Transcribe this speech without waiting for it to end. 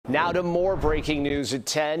Now to more breaking news at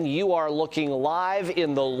 10. You are looking live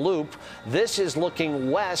in the loop. This is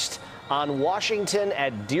looking west on Washington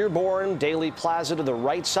at Dearborn, Daley Plaza to the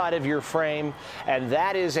right side of your frame. And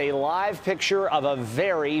that is a live picture of a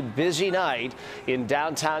very busy night in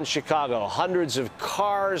downtown Chicago. Hundreds of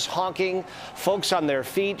cars honking, folks on their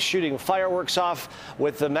feet shooting fireworks off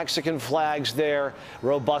with the Mexican flags there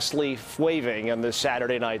robustly waving in the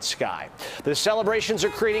Saturday night sky. The celebrations are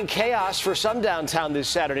creating chaos for some downtown this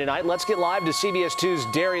Saturday night. Let's get live to CBS 2's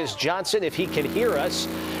Darius Johnson if he can hear us.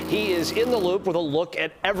 He is in the loop with a look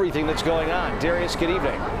at everything that's going on. Darius, good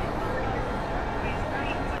evening.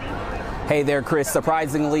 Hey there, Chris.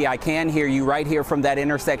 Surprisingly, I can hear you right here from that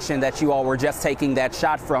intersection that you all were just taking that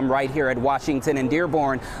shot from right here at Washington and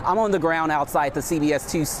Dearborn. I'm on the ground outside the CBS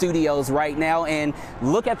 2 studios right now, and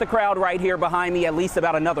look at the crowd right here behind me. At least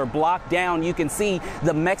about another block down, you can see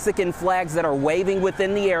the Mexican flags that are waving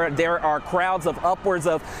within the air. There are crowds of upwards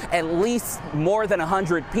of at least more than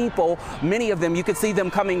 100 people. Many of them, you can see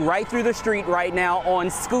them coming right through the street right now on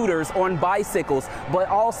scooters, on bicycles, but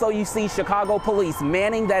also you see Chicago police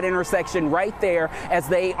manning that intersection right there as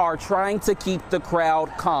they are trying to keep the crowd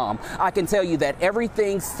calm. I can tell you that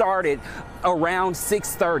everything started around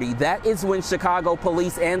 6:30. That is when Chicago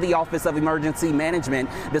Police and the Office of Emergency Management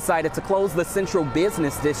decided to close the central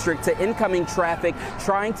business district to incoming traffic,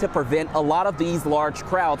 trying to prevent a lot of these large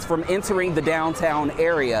crowds from entering the downtown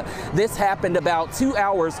area. This happened about 2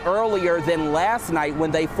 hours earlier than last night when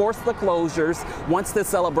they forced the closures once the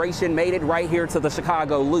celebration made it right here to the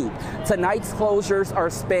Chicago Loop. Tonight's closures are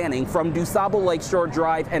spanning from DuSable Lakeshore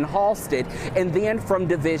Drive and Halsted, and then from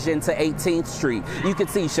Division to 18th Street. You can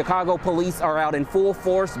see Chicago Police are out in full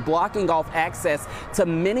force, blocking off access to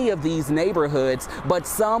many of these neighborhoods, but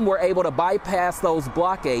some were able to bypass those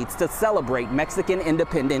blockades to celebrate Mexican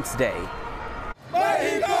Independence Day.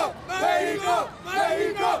 Mexico! Mexico!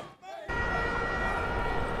 Mexico!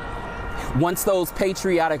 Once those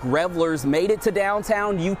patriotic revelers made it to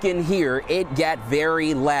downtown, you can hear it got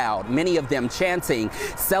very loud. Many of them chanting,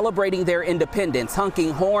 celebrating their independence,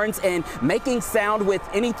 honking horns, and making sound with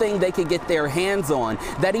anything they could get their hands on.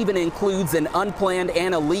 That even includes an unplanned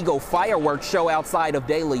and illegal fireworks show outside of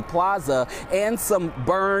Daley Plaza and some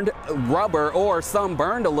burned rubber, or some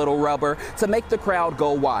burned a little rubber, to make the crowd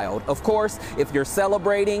go wild. Of course, if you're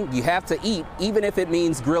celebrating, you have to eat, even if it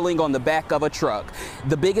means grilling on the back of a truck.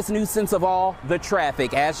 The biggest nuisance of all, the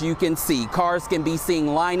traffic. As you can see, cars can be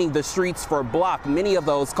seen lining the streets for blocks. Many of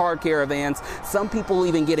those car caravans, some people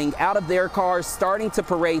even getting out of their cars, starting to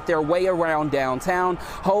parade their way around downtown,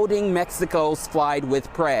 holding Mexico's flag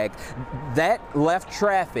with Prague. That left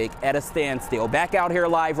traffic at a standstill. Back out here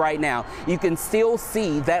live right now, you can still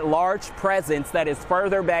see that large presence that is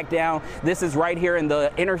further back down. This is right here in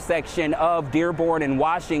the intersection of Dearborn and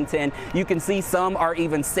Washington. You can see some are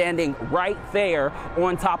even standing right there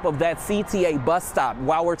on top of that CTA bus stop.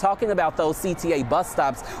 While we're talking about those CTA bus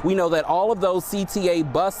stops, we know that all of those CTA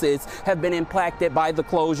buses have been impacted by the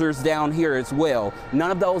closures down here as well.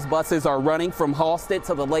 None of those buses are running from Halsted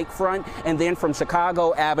to the lakefront and then from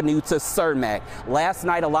Chicago Avenue to Cermak. Last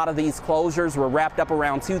night, a lot of these closures were wrapped up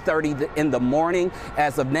around 2:30 in the morning.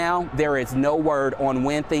 As of now, there is no word on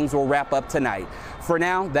when things will wrap up tonight. For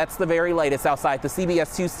now, that's the very latest outside the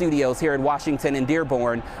CBS 2 studios here in Washington and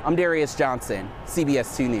Dearborn. I'm Darius Johnson,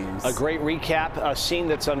 CBS 2 News. A great recap, a scene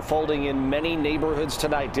that's unfolding in many neighborhoods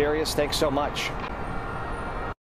tonight. Darius, thanks so much.